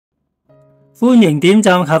歡迎點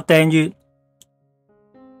讚及訂閱。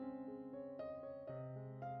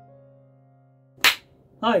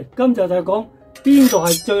今集就係講邊度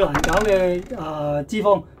係最難搞嘅脂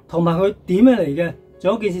肪，同埋佢點樣嚟嘅。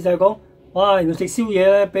仲有一件事就係講，哇，原來食宵夜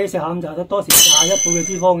咧比食下午茶得多時21倍嘅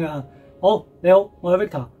脂肪㗎。好，你好，我係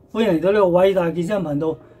Victor， 歡迎嚟到呢個偉大健身頻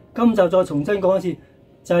道。今集再重新講一次，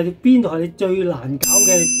就係邊度係你最難搞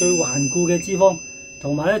嘅、最頑固嘅脂肪。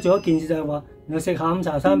同埋咧，仲有一件事就係話，原來食下午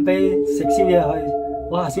茶餐比食宵夜係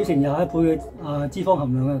哇少成21倍嘅脂肪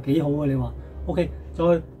含量啊，幾好啊！你話 OK？ 再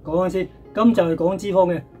講一次，今集係講脂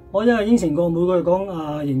肪嘅。我因為應承過每個月講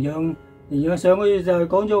營養，上個月就係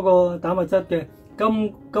講咗個蛋白質嘅，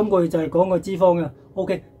今個月就係講個脂肪嘅。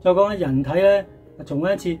OK， 再講下人體咧，重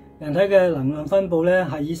溫一次，人體嘅能量分佈咧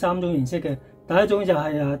係以3種形式嘅。第一種就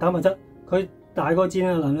係蛋白質，佢大概佔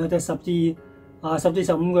能量就10至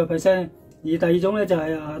15%。而第二種咧就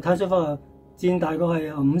係碳水化合物，佔大概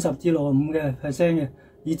係50至65%嘅。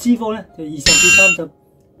而脂肪咧就20至30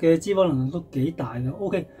嘅脂肪能量都幾大嘅。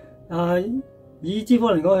OK， 以脂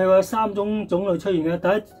肪嚟講，佢有3種種類出現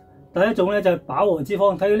嘅。第一種咧就係飽和脂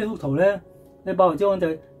肪，睇到呢幅圖咧，你飽和脂肪就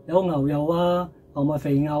係有牛油啊、牛麥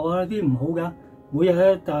肥牛啊，呢啲唔好㗎。每日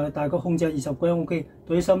咧大概控制20 g OK，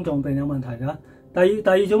 對於心臟病有問題㗎。第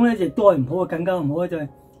二種咧亦都係唔好嘅，更加唔好嘅就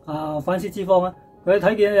係反式脂肪啊。佢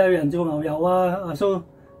睇見有人做牛油啊、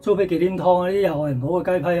酥皮忌廉湯啊，呢啲又係唔好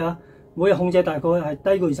嘅雞批啊。每日控制大概係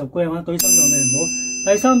低過20 g 啊，對心臟病唔好。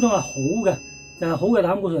第三種係好嘅，就係好嘅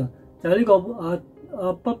膽固醇，就係呢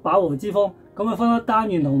個不飽和脂肪。咁啊分咗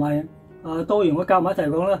單元同埋多元，我夾埋一齊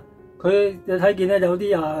講啦。佢你睇見咧有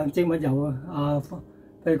啲植物油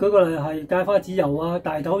譬如舉個例係芥花籽油啊、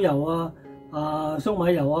大豆油啊、粟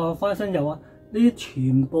米油啊、花生油啊，呢啲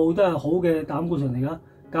全部都係好嘅膽固醇嚟㗎。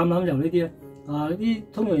橄欖油呢啲咧。呢啲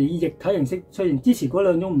通常以液體形式出現，之前嗰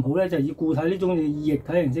兩種唔好咧，就係以固體，呢種以液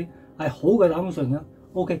體形式係好嘅膽固醇啦。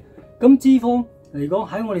OK， 咁脂肪嚟講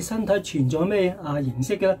喺我哋身體存在咩形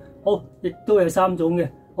式嘅咧？好，亦都有3種嘅。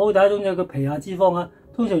好，第一種就係個皮下脂肪啊，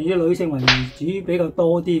通常以女性為主比較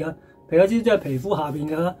多啲㗎。皮下脂肪即係皮膚下邊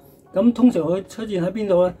㗎啦。咁通常佢出現喺邊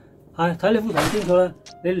度咧？睇呢幅圖清楚啦。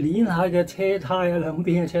你攣下嘅車胎啊，兩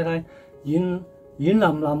邊嘅車胎軟腍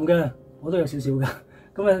腍嘅，我都有少少㗎。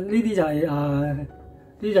咁呢啲就係呢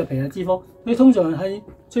啲就係皮下脂肪，佢通常係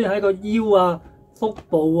出現喺個腰啊、腹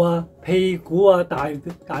部啊、屁股啊、大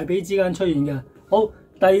髀之間出現嘅。好，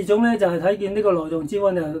第二種咧就係睇見呢個內臟脂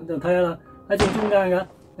肪就睇下啦，喺正中間㗎，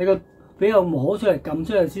你個比較摸出嚟、撳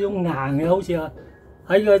出嚟少種硬嘅，好似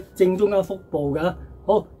喺個正中間腹部㗎。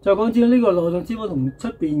好，再講知呢個內臟脂肪同出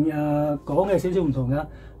邊講嘅少少唔同㗎。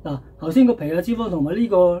嗱，頭先個皮下脂肪同埋呢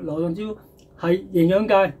個內臟脂肪係營養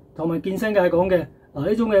界同埋健身界講嘅。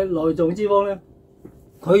呢種嘅內臟脂肪咧，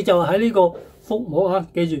佢就喺呢個腹膜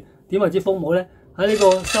記住點為之腹膜咧？喺呢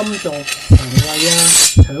個心臟、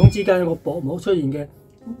腸胃腸之間有個薄膜出現嘅，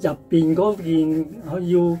入邊嗰件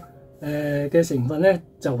要嘅成分咧，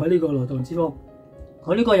就喺呢個內臟脂肪。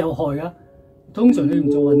佢呢個有害㗎，通常你唔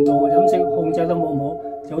做運動、飲食控制得冇好，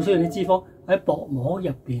就會出現啲脂肪喺薄膜入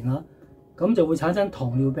邊咁就會產生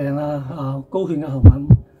糖尿病高血壓同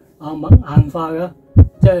埋脈硬化㗎，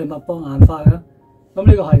即係脈搏硬化㗎。咁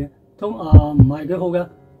呢個係唔係幾好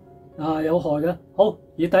嘅，有害嘅。好，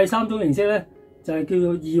而第3種形式咧就係叫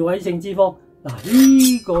做異位性脂肪。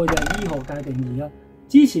呢個就係醫學界定義啦。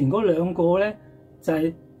之前嗰兩個咧就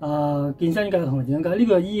係健身界同埋營養界，呢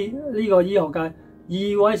個係醫學界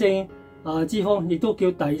異位性脂肪，亦都叫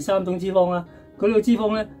第3種脂肪啦。佢呢個脂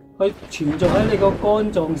肪咧，佢存在喺你個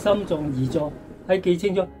肝臟、心臟、胰臟，係記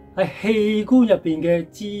清楚係器官入邊嘅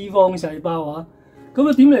脂肪細胞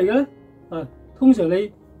咁點嚟嘅咧？通常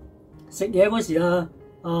你食嘢嗰時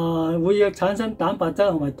會產生蛋白質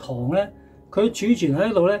同埋糖咧，佢儲存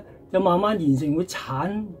喺度咧，就慢慢形成會即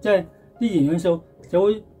係啲營養素就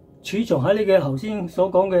會儲藏喺你嘅頭先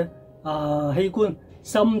所講嘅器官、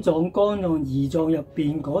心臟、肝臟、胰臟入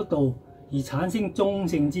邊嗰度，而產生中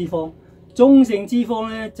性脂肪。中性脂肪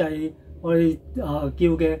咧就係我哋叫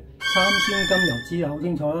嘅三酸甘油脂，好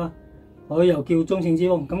清楚啦。我又叫中性脂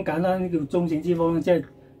肪，咁簡單叫中性脂肪即係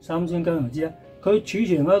三酸甘油脂啦。佢儲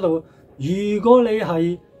存喺度，如果你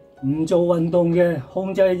係唔做運動嘅，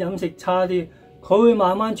控制飲食差啲，佢會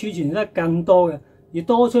慢慢儲存得更多嘅。而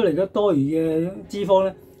多出嚟嘅多餘嘅脂肪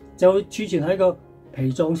咧，就會儲存喺個脾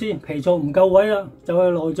臟先。脾臟唔夠位啦，就去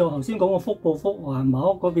內臟。頭先講個腹部、腹橫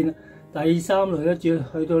膜嗰邊。第3類咧，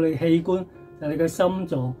去到你器官，就係你嘅心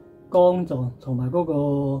臟、肝臟同埋嗰個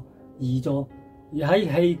胰臟。而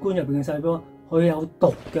喺器官入邊嘅細胞，佢有毒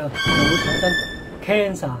嘅，就會產生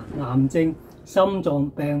cancer 癌症、心臟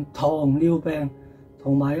病、糖尿病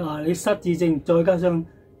同埋你失智症，再加上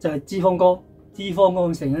就係脂肪肝。脂肪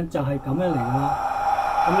肝成因就係咁樣嚟㗎啦。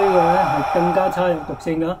咁呢個咧係更加差有毒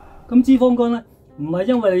性㗎。咁脂肪肝咧唔係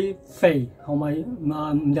因為你肥同埋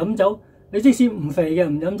唔飲酒，你即使唔肥嘅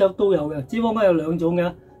唔飲酒都有嘅。脂肪肝有兩種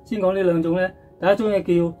嘅，先講呢兩種咧。第一種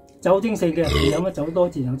係叫酒精性嘅，你飲得酒多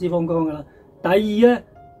自然有脂肪肝㗎啦。第二咧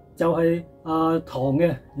就係糖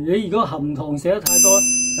嘅，你如果含糖食得太多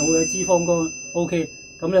就會有脂肪肝。OK，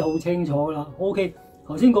 咁你好清楚㗎啦。OK，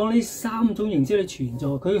 頭先講呢三種形式你存在，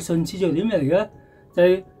佢嘅順次序係點嚟嘅咧？就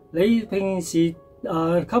係你平時吸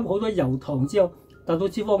好多油糖之後，達到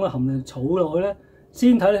脂肪嘅含量儲落去咧，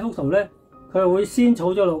先睇呢幅圖咧，佢係會先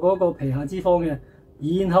儲咗落嗰個皮下脂肪嘅，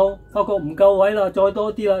然後發覺唔夠位啦，再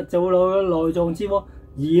多啲啦，就會落去內臟脂肪。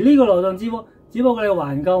而呢個內臟脂肪只不過你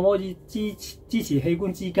環夠可以支持器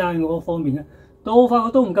官之間嗰方面嘅，到發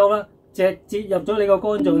覺都唔夠啦，直接入咗你個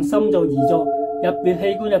肝臟、心臟、胰臟入邊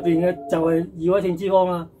器官入邊嘅就係異位性脂肪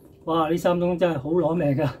啦。哇！呢三種真係好攞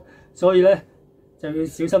命㗎，所以咧就要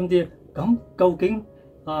小心啲。咁究竟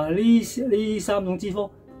呢三種脂肪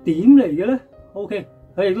點嚟嘅咧 ？OK，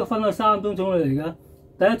 佢亦都分開三種種類嚟㗎。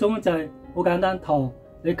第一種咧就係好簡單，糖，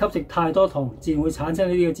你吸食太多糖，自然會產生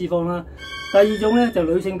呢啲嘅脂肪啦。第二種咧就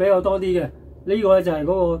女性比較多啲嘅，呢個咧就係嗰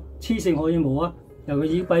個雌性荷爾蒙啊，尤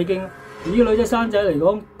其是閉經。以女仔生仔嚟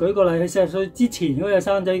講，舉個例，喺40歲之前嗰隻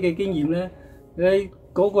生仔嘅經驗咧，你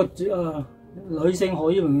嗰個女性荷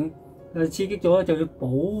爾蒙刺激咗，就要保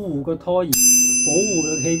護個胎兒，保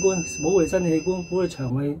護你器官，保護你身體器官，保護你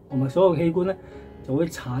腸胃同埋所有器官咧，就會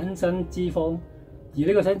產生脂肪。而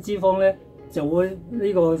呢個產生脂肪咧，就會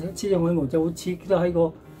呢個雌性荷爾蒙就會刺激到喺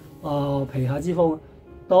個皮下脂肪。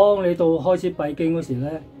當你到開始閉經嗰時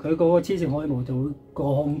咧，佢嗰個雌性荷爾蒙就會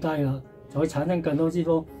降低啦，就會產生更多脂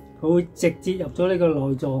肪，佢會直接入咗呢個內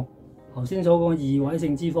臟。頭先所講異位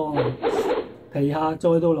性脂肪啊，皮下再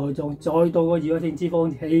到內臟，再到個異位性脂肪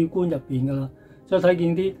器官入邊㗎啦。所以睇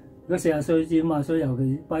見啲如果40歲至50歲，尤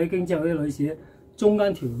其閉經之後啲女士咧，中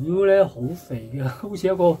間條腰咧好肥嘅，好似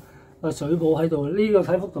一個水泡喺度。呢個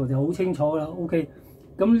睇幅圖就好清楚啦。OK，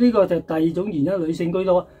 咁呢個就係第二種原因，女性居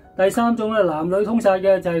多。第三種咧，男女通殺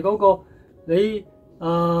嘅就係嗰個你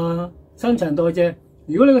新陳代謝。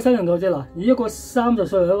如果你個新陳代謝嗱，以一個30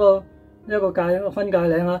歲一個分界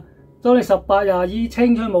嶺啦，當你18、22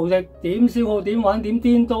青春無敵，點消耗、點玩、點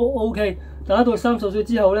癲都 OK。但係到30歲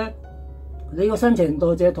之後咧，你個新陳代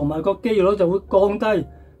謝同埋個肌肉率就會降低。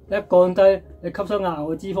一降低，你吸收額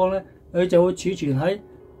外脂肪咧，佢就會儲存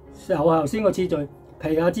喺頭先個次序。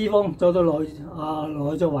皮下脂肪，再到內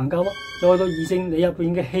臟環膠，再到異性你入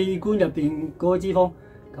邊嘅器官入邊嗰個脂肪，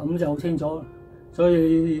咁就好清楚。所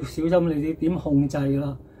以要小心你點控制㗎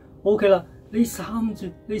啦。OK 啦，呢三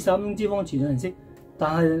種脂肪存在形式，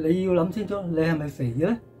但係你要諗清楚，你係咪肥嘅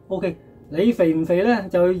咧 ？OK， 你肥唔肥咧？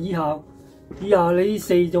就以下呢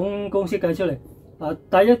四種公式計出嚟。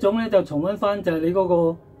第一種咧就重溫翻就係你嗰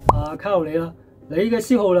個卡路里啦。你嘅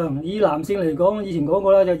消耗量以男性嚟講，以前講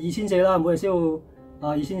過啦，就2400啦，每日消耗。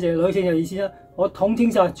2400，女性就2100，我統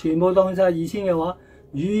清晒，全部當晒2000嘅話，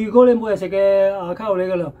如果你每日食嘅卡路里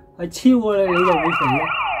嘅量係超過你就會肥嘅。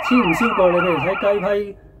超唔超過你，譬如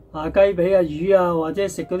睇雞髀魚啊，或者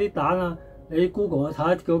食嗰啲蛋啊，你 Google 睇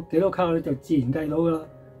下幾多卡路里就自然計到㗎啦。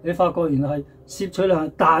你發覺原來係攝取量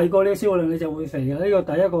係大過呢個消耗量，你就會肥嘅。呢個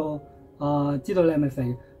第一個知道你係咪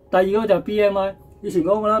肥。第二個就係 BMI， 以前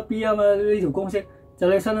講過啦 ，BMI 呢條公式就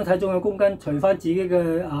係你身體體重嘅公斤除翻自己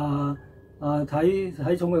嘅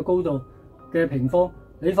體重嘅高度嘅平方，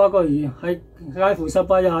你發覺而係介乎18、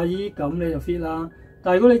22咁你就 fit 啦。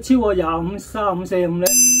但係如果你超過25、35、45咧，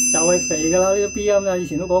就係肥㗎啦。呢個 BMI 以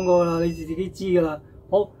前都講過啦，你自己知㗎啦。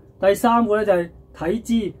好，第三個咧就係體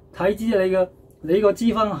脂，體脂你個脂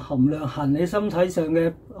肪含量含你身體上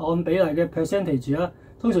嘅按比例嘅 percentage 啦，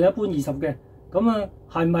通常一般20嘅。咁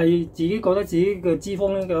係咪自己覺得自己嘅脂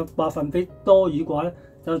肪嘅百分比多與寡咧？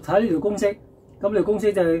就睇呢條公式。咁條公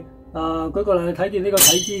式就係舉個例，睇見呢個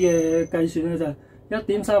體脂嘅計算咧，就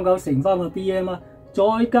係1.39乘翻個 BMI，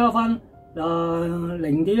 再加翻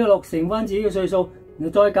0.16乘翻自己嘅歲數，然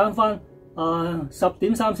後再減翻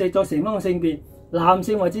10.34，再乘翻個性別，男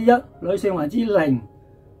性為之1，女性為之0，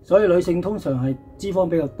所以女性通常係脂肪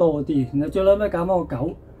比較多啲。然後最後尾減翻個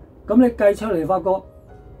9，咁你計出嚟發覺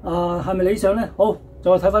係咪理想咧？好，再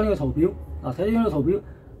睇翻呢個圖表，睇呢個圖表，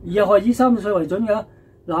又係以30歲為準㗎，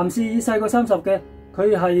男士以細過30嘅。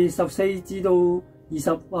佢係14至到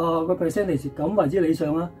20個 percentage 咁為之理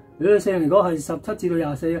想啦。女性嚟講係17至到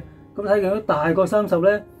24嘅，咁睇見到大過30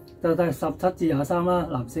咧，就係17至23啦。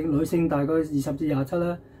男性、女性大概20至27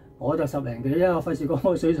啦。我就10零幾，因為我費事講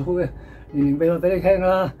個歲數嘅年齡比率俾你聽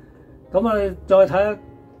啦。咁再睇下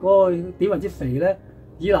嗰個點為之肥咧？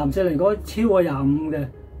以男性嚟講超過25嘅，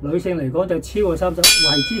女性嚟講就超過30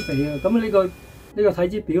為之肥嘅。咁呢個體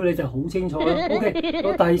脂表你就好清楚啦。OK，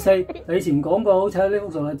 到第4，以前講過，好似喺呢幅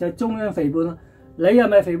圖啦，就係中央肥胖啦。你係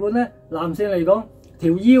咪肥胖咧？男性嚟講，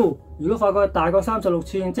條腰如果發覺大過36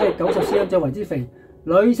寸，即係90 cm 就為之肥。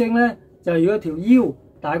女性咧就如果條腰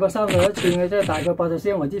大過31寸嘅，即係大概80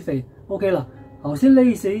 cm 為之肥。OK 啦，頭先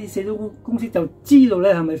呢四種公式就知道你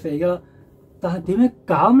係咪肥噶啦。但係點樣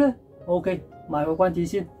減咧 ？OK， 賣個關子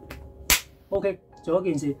先。OK， 做一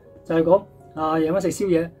件事就係講夜晚食宵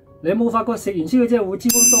夜，你有冇發覺食完宵夜之後會脂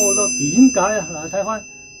肪多好多？點解啊？嗱，睇翻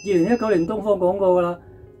2019年東方講過噶啦，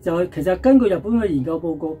就係其實根據日本嘅研究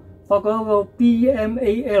報告，發覺一個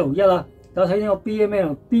BMAL1啦，大家睇清個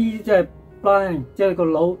BMAL，B 即係 blind， 即係個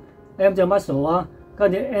腦 ，M 就 muscle 啊，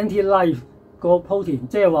跟住 anti-life 個 protein，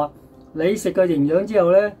 即係話你食嘅營養之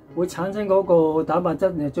後咧，會產生嗰個蛋白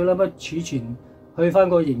質，最撚尾儲存去翻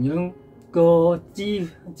個營養個脂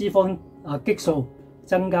肪激素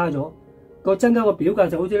增加咗，個增加個表格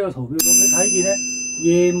就好似呢個圖表咁，你睇見咧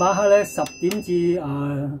夜晚黑咧10點至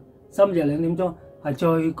深夜2點鐘係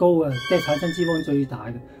最高嘅，即係產生脂肪最大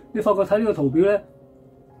嘅。你發覺睇呢個圖表咧，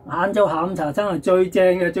晏晝下午茶餐係最正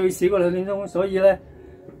嘅，最少個2點鐘。所以咧，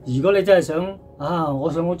如果你真係想我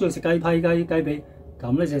中意食雞批雞髀，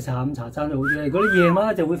咁咧就下午茶餐就好啲。如果你夜晚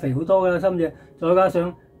咧就會肥好多㗎，深夜再加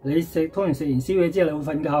上你通常食完宵夜之後你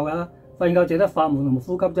會瞓覺㗎。瞓覺淨得發夢同埋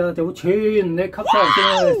呼吸啫，就會全力吸收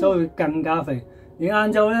先，所以會更加肥。而晏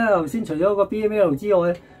晝咧，頭先除咗個 BML 之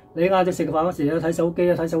外，你晏晝食飯嗰時有睇手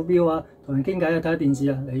機啊、睇手錶啊、同人傾偈啊、睇下電視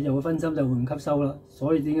啊，你就會分心就會唔吸收啦。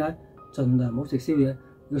所以點解盡量唔好食宵夜？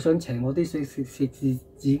要想邪惡啲食自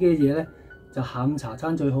己嘅嘢咧，就下午茶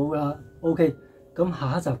餐最好噶啦。OK， 咁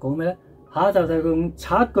下一集講咩咧？下一集就用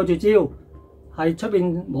7個絕招，係出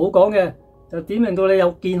邊冇講嘅，就點令到你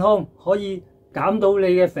有健康，可以減到你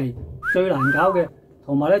嘅肥。最難搞嘅，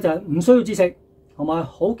同埋咧就係唔需要節食，同埋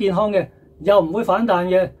好健康嘅，又唔會反彈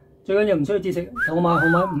嘅，最緊要唔需要節食，同埋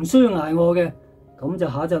唔需要捱餓嘅，咁就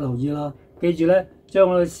下一集留意啦。記住咧，將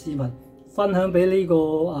我嘅視頻分享俾呢個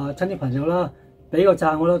親戚朋友啦，俾個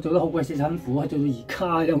讚我啦，做得好鬼死辛苦啊，做到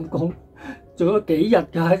而家咁講，做咗幾日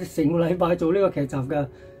㗎，成個禮拜做呢個劇集㗎，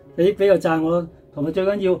俾個讚我啦，同埋最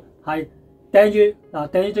緊要係訂閱訂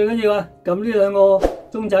閱最緊要啊，撳呢2個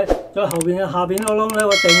鐘仔，再後邊下邊個窿咧個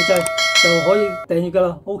訂閱掣。就可以訂閱㗎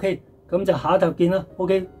啦，OK，咁就下一集見啦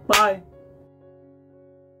，OK，拜。